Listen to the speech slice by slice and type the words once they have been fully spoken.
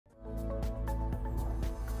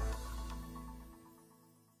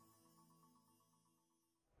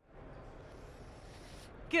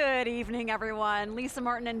Good evening, everyone. Lisa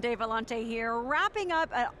Martin and Dave Vellante here, wrapping up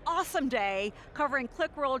an awesome day covering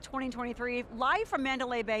QlikWorld 2023, live from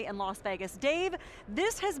Mandalay Bay in Las Vegas. Dave,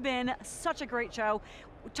 this has been such a great show.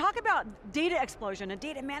 Talk about data explosion and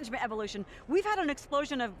data management evolution. We've had an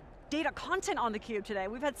explosion of data content on theCUBE today.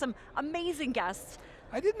 We've had some amazing guests.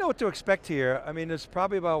 I didn't know what to expect here. I mean, there's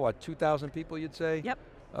probably about, what, 2,000 people, you'd say? Yep.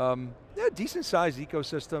 Yeah, decent sized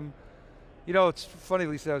ecosystem. You know, it's funny,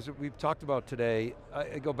 Lisa, as we've talked about today,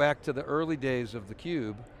 I go back to the early days of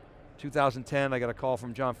theCUBE. 2010, I got a call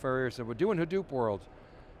from John Furrier, said, we're doing Hadoop World.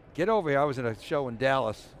 Get over here. I was in a show in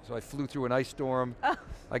Dallas, so I flew through an ice storm. Oh.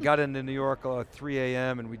 I got into New York at 3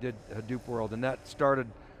 a.m. and we did Hadoop World, and that started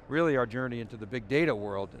really our journey into the big data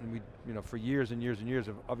world. And we, you know, for years and years and years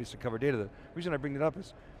have obviously covered data. The reason I bring it up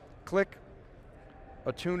is Qlik,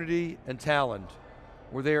 Attunity, and Talend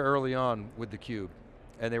were there early on with theCUBE.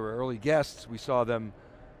 And they were early guests. We saw them,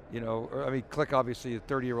 you know, I mean, Qlik obviously a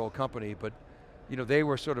 30-year-old company, but you know, they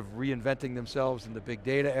were sort of reinventing themselves in the big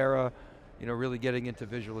data era, you know, really getting into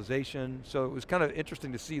visualization. So it was kind of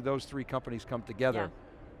interesting to see those three companies come together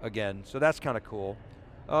again. So that's kind of cool.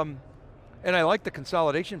 And I like the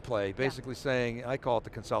consolidation play, basically saying, I call it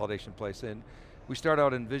the consolidation play, saying we start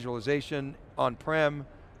out in visualization, on-prem,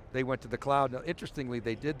 they went to the cloud. Now, interestingly,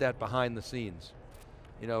 they did that behind the scenes,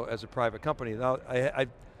 you know, as a private company. Now,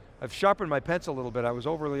 I've sharpened my pencil a little bit. I was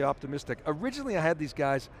overly optimistic. Originally, I had these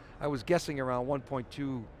guys, I was guessing around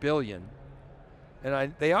 1.2 billion,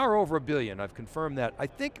 and they are over $1 billion, I've confirmed that. I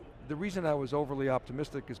think the reason I was overly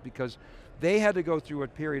optimistic is because they had to go through a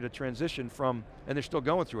period of transition from, and they're still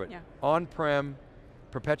going through it, on-prem,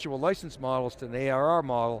 perpetual license models to an ARR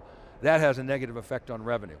model. That has a negative effect on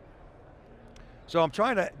revenue. So I'm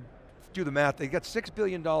trying to do the math. They got $6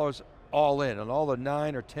 billion all in, on all the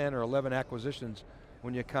 9 or 10 or 11 acquisitions,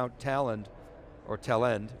 when you count Talend, or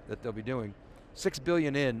Talend, that they'll be doing, $6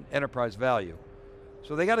 billion in enterprise value.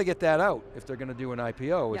 So they got to get that out if they're going to do an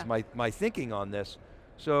IPO, is my thinking on this.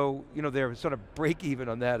 So, you know, their sort of break even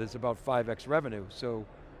on that is about 5x revenue. So,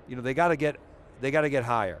 you know, they got to get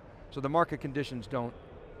higher. So the market conditions don't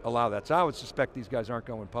allow that. So I would suspect these guys aren't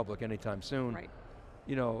going public anytime soon. Right.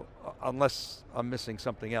 You know, unless I'm missing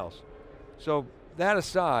something else. So that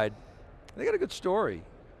aside, they got a good story.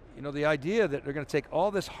 You know, the idea that they're going to take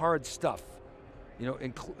all this hard stuff, you know,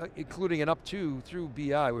 including and up to through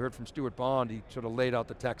BI. We heard from Stuart Bond, he sort of laid out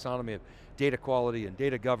the taxonomy of data quality and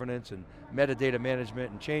data governance and metadata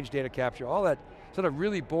management and change data capture, all that sort of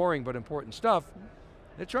really boring but important stuff.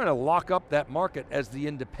 They're trying to lock up that market as the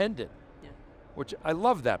independent, which I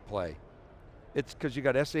love that play. It's because you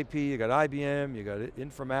got SAP, you got IBM, you got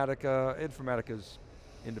Informatica. Informatica's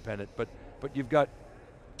independent, but you've got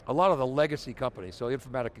a lot of the legacy companies, so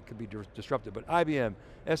Informatica could be disrupted, but IBM,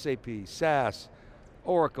 SAP, SAS,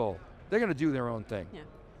 Oracle, they're going to do their own thing.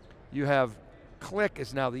 You have Qlik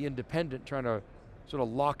is now the independent trying to sort of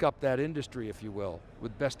lock up that industry, if you will,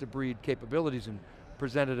 with best of breed capabilities and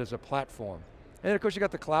present it as a platform. And then of course you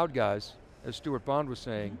got the cloud guys, as Stuart Bond was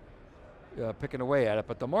saying, picking away at it,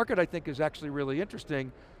 but the market I think is actually really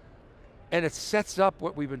interesting, and it sets up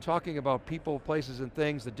what we've been talking about, people, places, and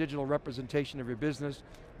things, the digital representation of your business,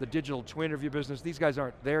 the digital twin of your business. These guys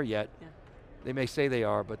aren't there yet. They may say they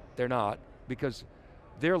are, but they're not, because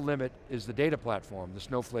their limit is the data platform, the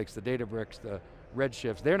Snowflakes, the Databricks, the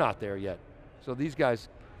Redshifts, they're not there yet. So these guys,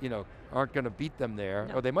 you know, aren't going to beat them there,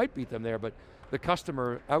 or they might beat them there, but the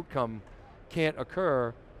customer outcome can't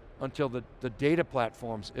occur until the data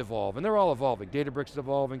platforms evolve, and they're all evolving. Databricks is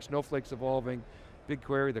evolving, Snowflake's evolving,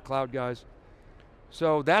 BigQuery, the cloud guys.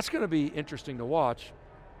 So that's going to be interesting to watch.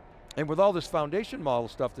 And with all this foundation model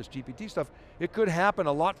stuff, this GPT stuff, it could happen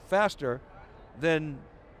a lot faster than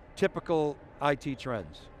typical IT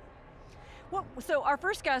trends. Well, so our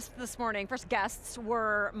first guests this morning, first guests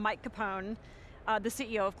were Mike Capone, the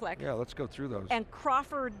CEO of Qlik. Yeah, let's go through those. And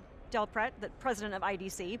Crawford Delpret, the president of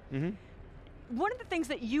IDC. One of the things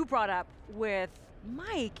that you brought up with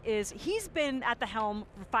Mike is he's been at the helm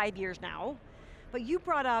for 5 years now, but you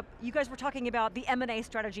brought up, you guys were talking about the M&A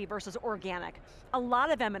strategy versus organic. A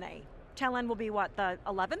lot of M&A. Talend will be what, the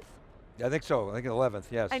 11th? I think so, I think 11th,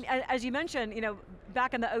 yes. And as you mentioned, you know,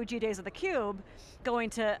 back in the OG days of theCUBE, going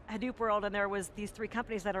to Hadoop World, and there was these three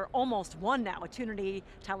companies that are almost one now, Attunity,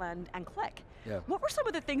 Talend, and Qlik. What were some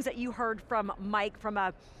of the things that you heard from Mike from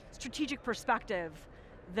a strategic perspective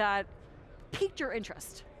that piqued your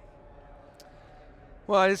interest?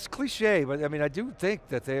 Well, it's cliche, but I mean, I do think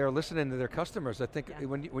that they are listening to their customers. I think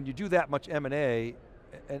when you do that much M&A,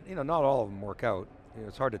 and you know, not all of them work out. You know,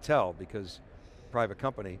 it's hard to tell because private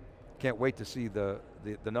company, can't wait to see the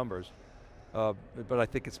numbers. But I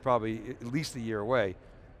think it's probably at least a year away.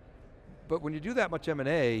 but when you do that much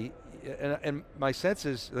M&A, and my sense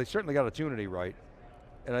is they certainly got Attunity right,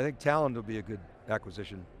 and I think Talon will be a good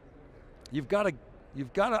acquisition. You've got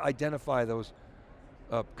to identify those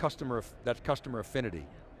customer affinity.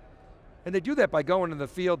 And they do that by going in the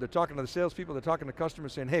field, they're talking to the salespeople, they're talking to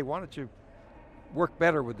customers saying, hey, why don't you work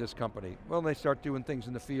better with this company? Well, they start doing things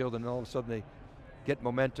in the field and all of a sudden they get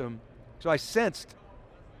momentum. So I sensed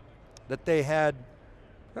that they had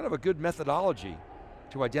kind of a good methodology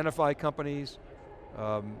to identify companies,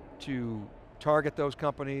 to target those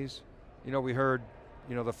companies. You know, we heard,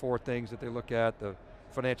 you know, the 4 things that they look at. The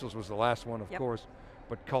financials was the last one, of course,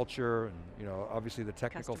 but culture and, you know, obviously the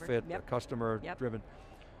technical fit, the customer driven.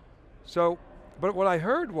 So, but what I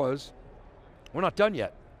heard was, we're not done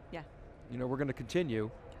yet. Yeah. You know, we're going to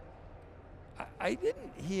continue. I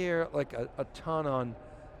didn't hear like a ton on,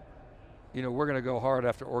 you know, we're going to go hard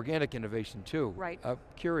after organic innovation too. Right. I'm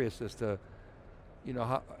curious as to, you know,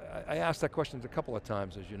 how, I asked that question a couple of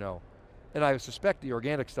times, as you know, and I suspect the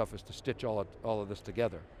organic stuff is to stitch all of this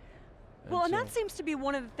together. Well, and that seems to be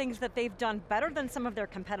one of the things that they've done better than some of their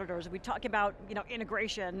competitors. We talk about, you know,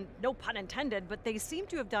 integration, no pun intended, but they seem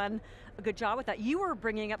to have done a good job with that. You were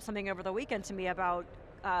bringing up something over the weekend to me about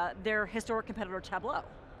their historic competitor, Tableau.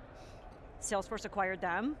 Salesforce acquired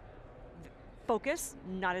them. Focus,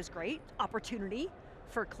 not as great. Opportunity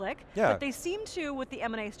for Qlik. Yeah. But they seem to, with the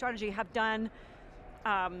M&A strategy, have done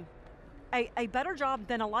a better job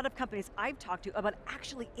than a lot of companies I've talked to about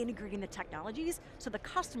actually integrating the technologies so the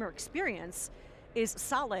customer experience is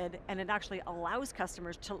solid and it actually allows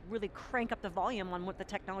customers to really crank up the volume on what the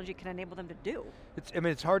technology can enable them to do. I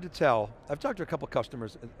mean, it's hard to tell. I've talked to a couple of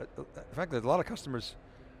customers. In fact, there's a lot of customers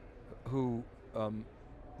who,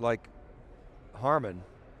 like Harman,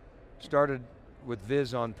 started with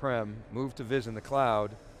Viz on-prem, moved to Viz in the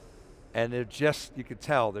cloud, and they're just, you could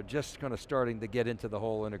tell, they're just kind of starting to get into the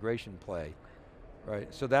whole integration play,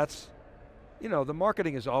 right? So that's, you know, the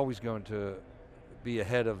marketing is always going to be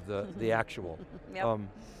ahead of the actual. Yep.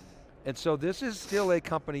 And so this is still a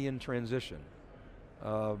company in transition.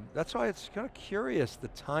 That's why it's kind of curious, the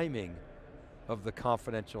timing of the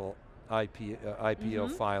confidential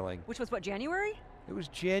IPO filing. Which was what, January? It was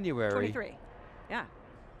January. 23, yeah.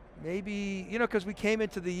 Maybe, you know, because we came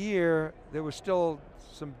into the year, there was still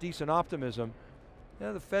some decent optimism. You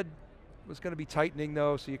know, the Fed was going to be tightening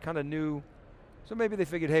though, so you kind of knew. So maybe they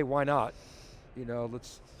figured, hey, why not? You know,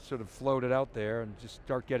 let's sort of float it out there and just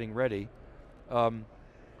start getting ready.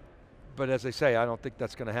 But as I say, I don't think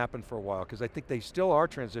that's going to happen for a while, because I think they still are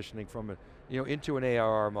transitioning from, into an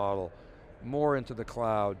ARR model, more into the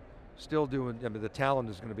cloud, still doing, I mean, the Talon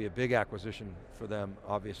is going to be a big acquisition for them,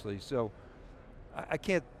 obviously. So I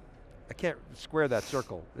can't square that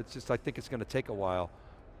circle. It's just, I think it's going to take a while.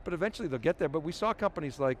 But eventually they'll get there. But we saw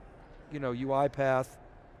companies like, you know, UiPath,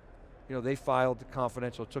 you know, they filed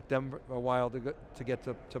confidential. It took them a while to get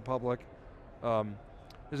to public.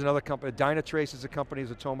 There's another company, Dynatrace is a company, is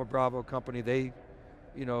a Thoma Bravo company. They,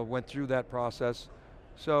 you know, went through that process.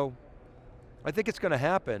 So I think it's going to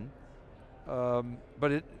happen,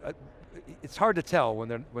 but it's hard to tell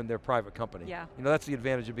when they're a private company. Yeah. You know, that's the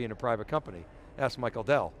advantage of being a private company. Ask Michael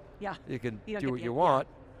Dell. Yeah. You can you do what you want.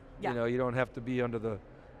 Yeah. You know, you don't have to be under the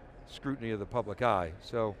scrutiny of the public eye.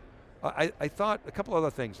 So I thought a couple other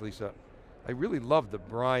things, Lisa. I really loved the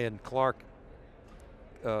Brian Clark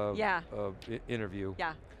interview.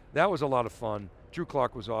 Yeah. That was a lot of fun. Drew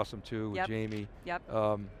Clark was awesome too, Yep. with Jamie. Yep.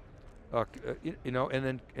 You know,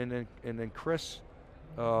 and then Chris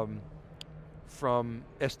from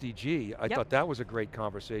SDG. I thought that was a great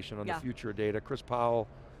conversation on the future of data. Chris Powell,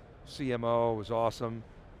 CMO, was awesome,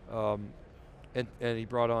 and he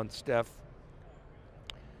brought on Steph.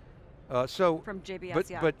 So from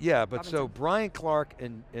JBS, but so Brian Clark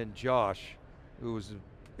and Josh, who was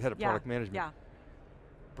the head of product management. Yeah.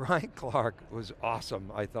 Brian Clark was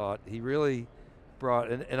awesome, I thought. He really brought,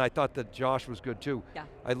 and I thought that Josh was good too. Yeah.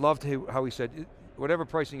 I loved how he said, whatever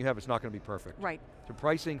pricing you have, it's not going to be perfect. Right. So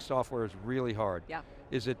pricing software is really hard. Yeah.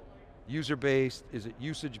 Is it user-based? Is it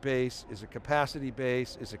usage-based? Is it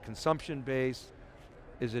capacity-based? Is it consumption-based?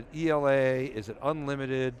 Is it ELA? Is it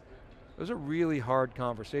unlimited? Those are really hard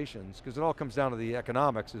conversations, because it all comes down to the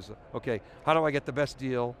economics. Is, okay, how do I get the best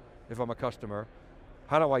deal if I'm a customer?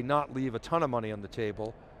 How do I not leave a ton of money on the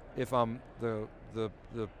table if I'm the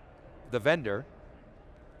vendor?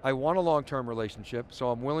 I want a long-term relationship,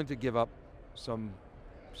 so I'm willing to give up some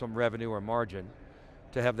revenue or margin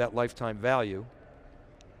to have that lifetime value.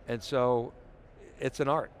 And so it's an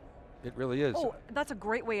art. It really is. Oh, that's a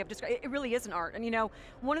great way of describing it. It really is an art. And you know,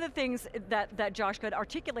 one of the things that Josh Good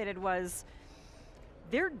articulated was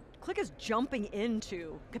Qlik is jumping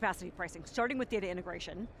into capacity pricing, starting with data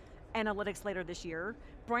integration, analytics later this year.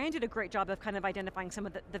 Brian did a great job of kind of identifying some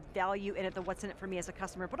of the value in it, the what's in it for me as a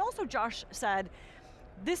customer, but also Josh said,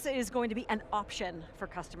 this is going to be an option for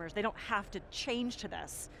customers. They don't have to change to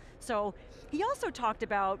this. So he also talked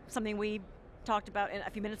about something we talked about a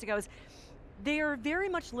few minutes ago, is they are very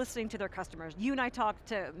much listening to their customers. You and I talked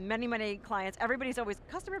to many, many clients. Everybody's always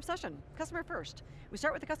customer obsession, customer first. We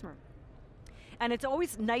start with the customer. And it's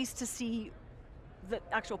always nice to see the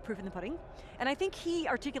actual proof in the pudding. And I think he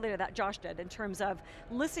articulated that, Josh did, in terms of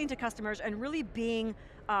listening to customers and really being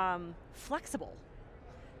flexible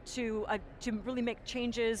to really make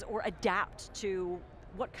changes or adapt to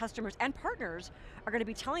what customers and partners are going to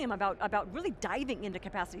be telling them about really diving into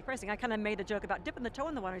capacity pricing. I kind of made the joke about dipping the toe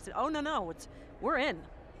in the water. I said, oh no, we're in.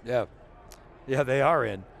 Yeah, they are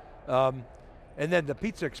in. And then the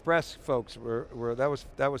Pizza Express folks that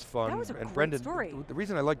was fun. That was a and great Brendan, story. The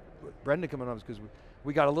reason I like Brendan coming on is because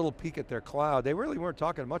we got a little peek at their cloud. They really weren't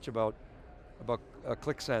talking much about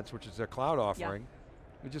QlikSense, which is their cloud offering.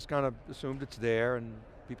 Yeah. We just kind of assumed it's there and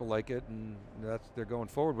people like it and they're going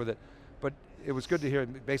forward with it. But it was good to hear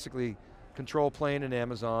basically control plane in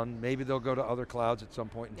Amazon. Maybe they'll go to other clouds at some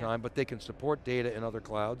point in time, but they can support data in other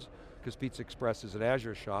clouds because Pizza Express is an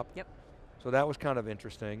Azure shop. Yep. So that was kind of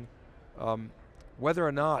interesting. Whether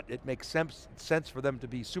or not it makes sense for them to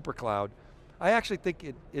be super cloud, I actually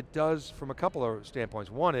think it does from a couple of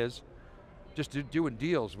standpoints. One is just doing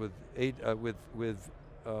deals with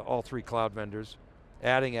all three cloud vendors,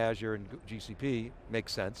 adding Azure and GCP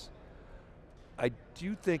makes sense. I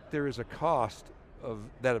do think there is a cost of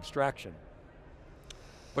that abstraction,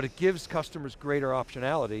 but it gives customers greater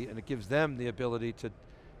optionality and it gives them the ability to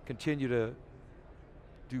continue to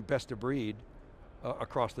do best of breed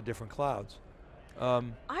across the different clouds.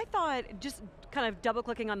 I thought, just kind of double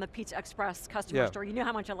clicking on the Pizza Express customer story, you know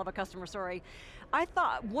how much I love a customer story. I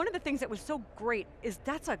thought one of the things that was so great is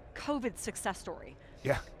that's a COVID success story.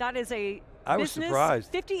 Yeah. That is a I was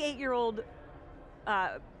surprised. 58-year-old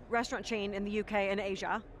restaurant chain in the UK and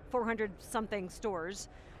Asia, 400 something stores,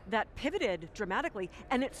 that pivoted dramatically,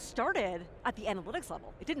 and it started at the analytics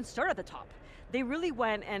level. It didn't start at the top. They really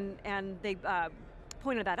went and they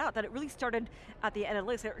pointed that out, that it really started at the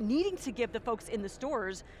analytics. They're needing to give the folks in the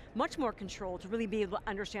stores much more control to really be able to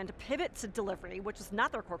understand, to pivot to delivery, which is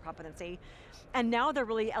not their core competency, and now they're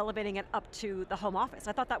really elevating it up to the home office.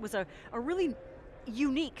 I thought that was a really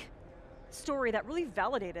unique story that really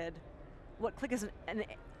validated what Qlik is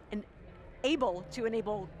able to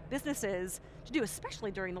enable businesses to do, especially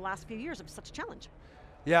during the last few years of such a challenge.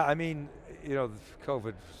 Yeah, I mean, you know,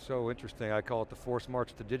 COVID, so interesting. I call it the forced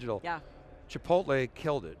march to digital. Yeah. Chipotle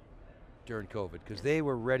killed it during COVID because they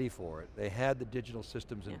were ready for it. They had the digital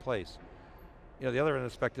systems in place. You know, the other end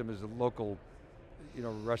of the spectrum is a local,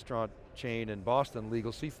 restaurant chain in Boston,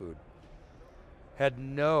 Legal Seafood, had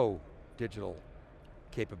no digital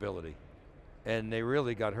capability. And they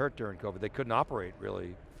really got hurt during COVID. They couldn't operate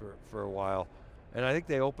really for a while. And I think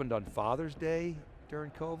they opened on Father's Day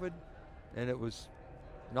during COVID, and it was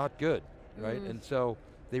not good, right? And so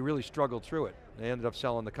they really struggled through it. They ended up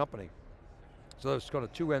selling the company. So it's kind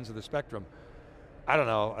of two ends of the spectrum. I don't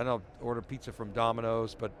know, I don't order pizza from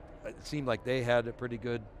Domino's, but it seemed like they had a pretty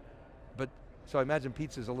good, so I imagine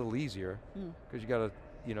pizza's a little easier, because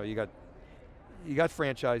you got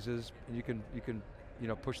franchises, and you can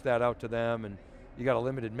push that out to them, and you got a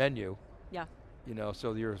limited menu. Yeah.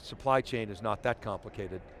 So your supply chain is not that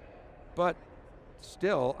complicated. But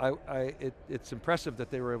still, it's impressive that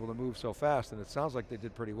they were able to move so fast, and it sounds like they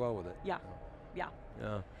did pretty well with it. Yeah,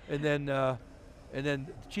 yeah. And then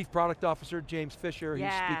the Chief Product Officer, James Fisher,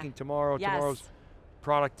 he's speaking tomorrow. Yes. Tomorrow's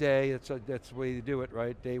product day. That's the way you do it,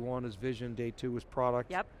 right? Day one is vision, day two is product.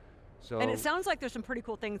 Yep. So, and it sounds like there's some pretty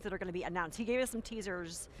cool things that are going to be announced. He gave us some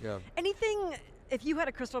teasers. Yeah. Anything, if you had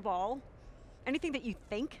a crystal ball, anything that you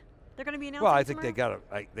think they're going to be announcing? Well, I think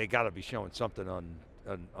they got to be showing something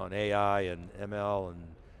on AI and ML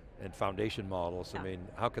and foundation models. I mean,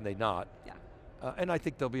 how can they not? Yeah. And I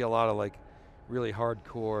think there'll be a lot of really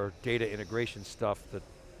hardcore data integration stuff that,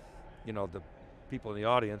 the people in the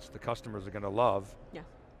audience, the customers are going to love. Yeah.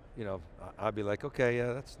 I'd be like, okay,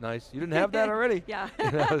 yeah, that's nice. You didn't have that already. Yeah.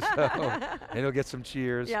 And you'll get some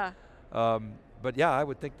cheers. Yeah. But yeah, I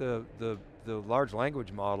would think the large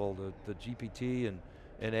language model, the GPT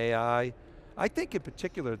and AI, I think in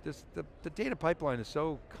particular, the data pipeline is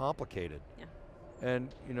so complicated. Yeah.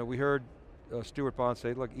 And we heard Stuart Bond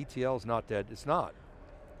say, look, ETL is not dead. It's not,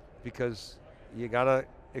 because you got to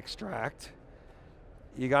extract,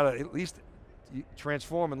 you got to at least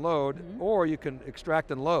transform and load, or you can extract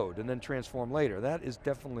and load and then transform later. That is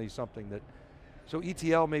definitely something that, so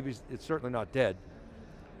ETL maybe, it's certainly not dead,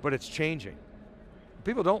 but it's changing.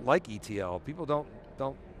 people don't like ETL. People don't,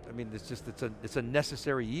 I mean, it's a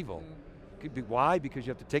necessary evil. Could be, why? Because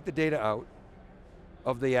you have to take the data out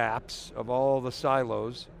of the apps, of all the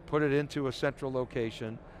silos, put it into a central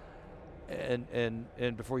location,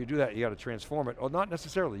 and before you do that, you got to transform it. Or not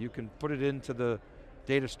necessarily, you can put it into the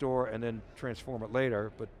data store and then transform it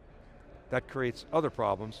later, but that creates other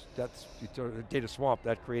problems. That's data swamp,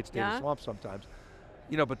 that creates data swamp sometimes.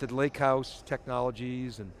 You know, but the lake house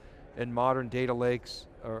technologies and modern data lakes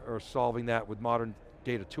are solving that with modern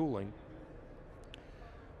data tooling.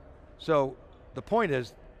 So the point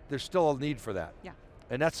is, there's still a need for that. Yeah.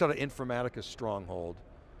 And that's sort of Informatica's stronghold.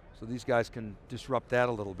 So these guys can disrupt that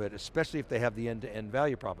a little bit, especially if they have the end-to-end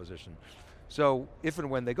value proposition. So if and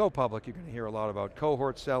when they go public, you're going to hear a lot about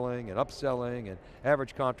cohort selling and upselling and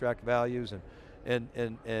average contract values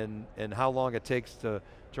and how long it takes to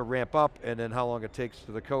ramp up, and then how long it takes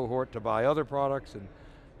for the cohort to buy other products,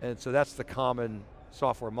 and so that's the common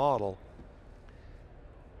software model.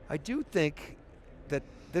 I do think that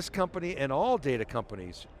this company and all data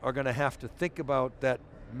companies are going to have to think about that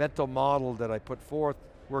mental model that I put forth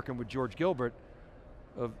working with George Gilbert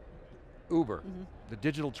of Uber, the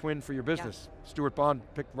digital twin for your business. Yeah. Stuart Bond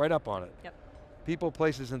picked right up on it. Yep. People,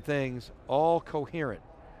 places, and things, all coherent.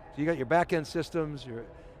 So you got your back-end systems, your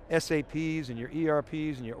SAPs and your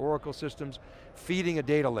ERPs and your Oracle systems feeding a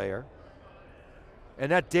data layer,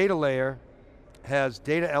 and that data layer has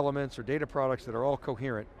data elements or data products that are all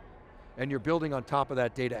coherent, and you're building on top of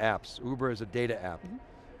that data apps. Uber is a data app.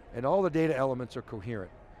 And all the data elements are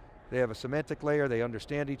coherent. They have a semantic layer, they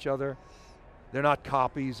understand each other. They're not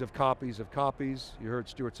copies of copies of copies. You heard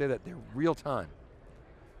Stuart say that, they're real time.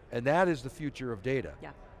 And that is the future of data.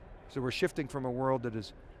 Yeah. So we're shifting from a world that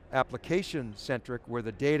is application centric, where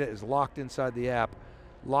the data is locked inside the app,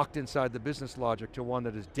 locked inside the business logic, to one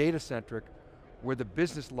that is data centric, where the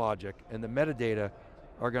business logic and the metadata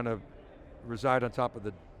are going to reside on top of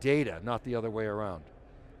the data, not the other way around.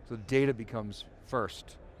 So the data becomes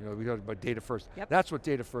first. You know, we talk about data first. Yep. That's what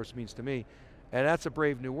data first means to me. And that's a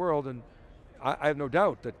brave new world, and I have no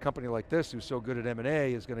doubt that a company like this, who's so good at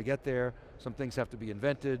M&A, is going to get there. Some things have to be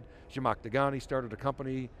invented. Zhamak Dehghani started a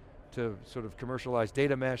company to sort of commercialize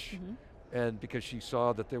data mesh, and because she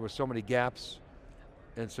saw that there were so many gaps,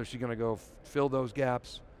 and so she's going to go fill those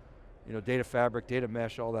gaps. You know, data fabric, data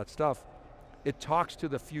mesh, all that stuff. It talks to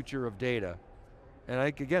the future of data. And I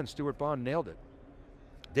think, again, Stuart Bond nailed it.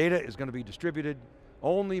 Data is going to be distributed.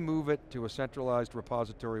 Only move it to a centralized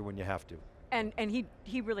repository when you have to. And he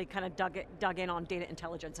really kind of dug in on data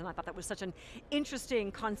intelligence, and I thought that was such an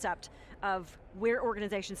interesting concept of where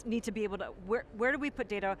organizations need to be able to, where do we put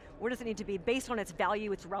data, where does it need to be based on its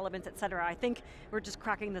value, its relevance, et cetera. I think we're just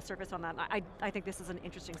cracking the surface on that. I think this is an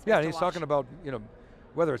interesting space to watch. Yeah, and he's talking about, you know,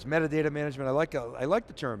 whether it's metadata management. I like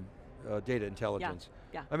the term data intelligence.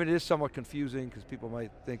 Yeah. I mean, it is somewhat confusing because people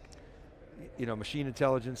might think, you know, machine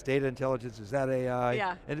intelligence, data intelligence, is that AI?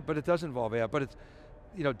 Yeah. But it does involve AI, but it's,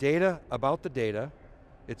 you know, data about the data,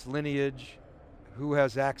 its lineage, who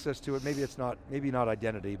has access to it. Maybe it's not, maybe not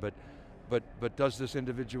identity, but does this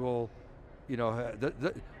individual, you know,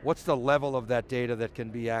 what's the level of that data that can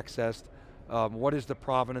be accessed? What is the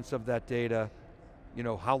provenance of that data? You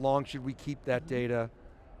know, how long should we keep that data?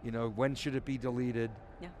 You know, when should it be deleted?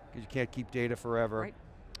 Yeah. Because you can't keep data forever. Right.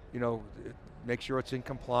 You know, make sure it's in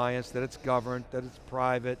compliance, that it's governed, that it's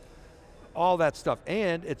private, all that stuff.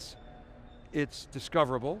 And it's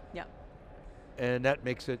discoverable. Yeah. And that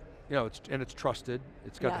makes it, you know, it's trusted.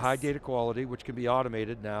 It's got high data quality, which can be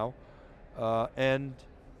automated now, and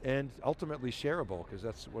ultimately shareable, because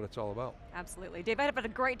that's what it's all about. Absolutely. Dave, I've had a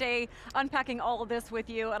great day unpacking all of this with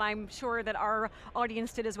you, and I'm sure that our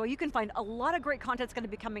audience did as well. You can find a lot of great content that's going to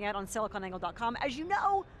be coming out on SiliconANGLE.com, as you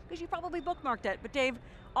know, because you probably bookmarked it. But Dave,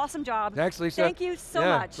 awesome job. Thanks, Lisa. Thank you so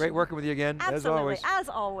much. Great working with you again, Absolutely, as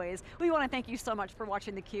always. We want to thank you so much for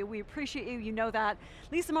watching theCUBE. We appreciate you, you know that.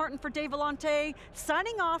 Lisa Martin for Dave Vellante,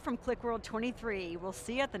 signing off from QlikWorld 23. We'll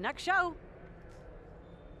see you at the next show.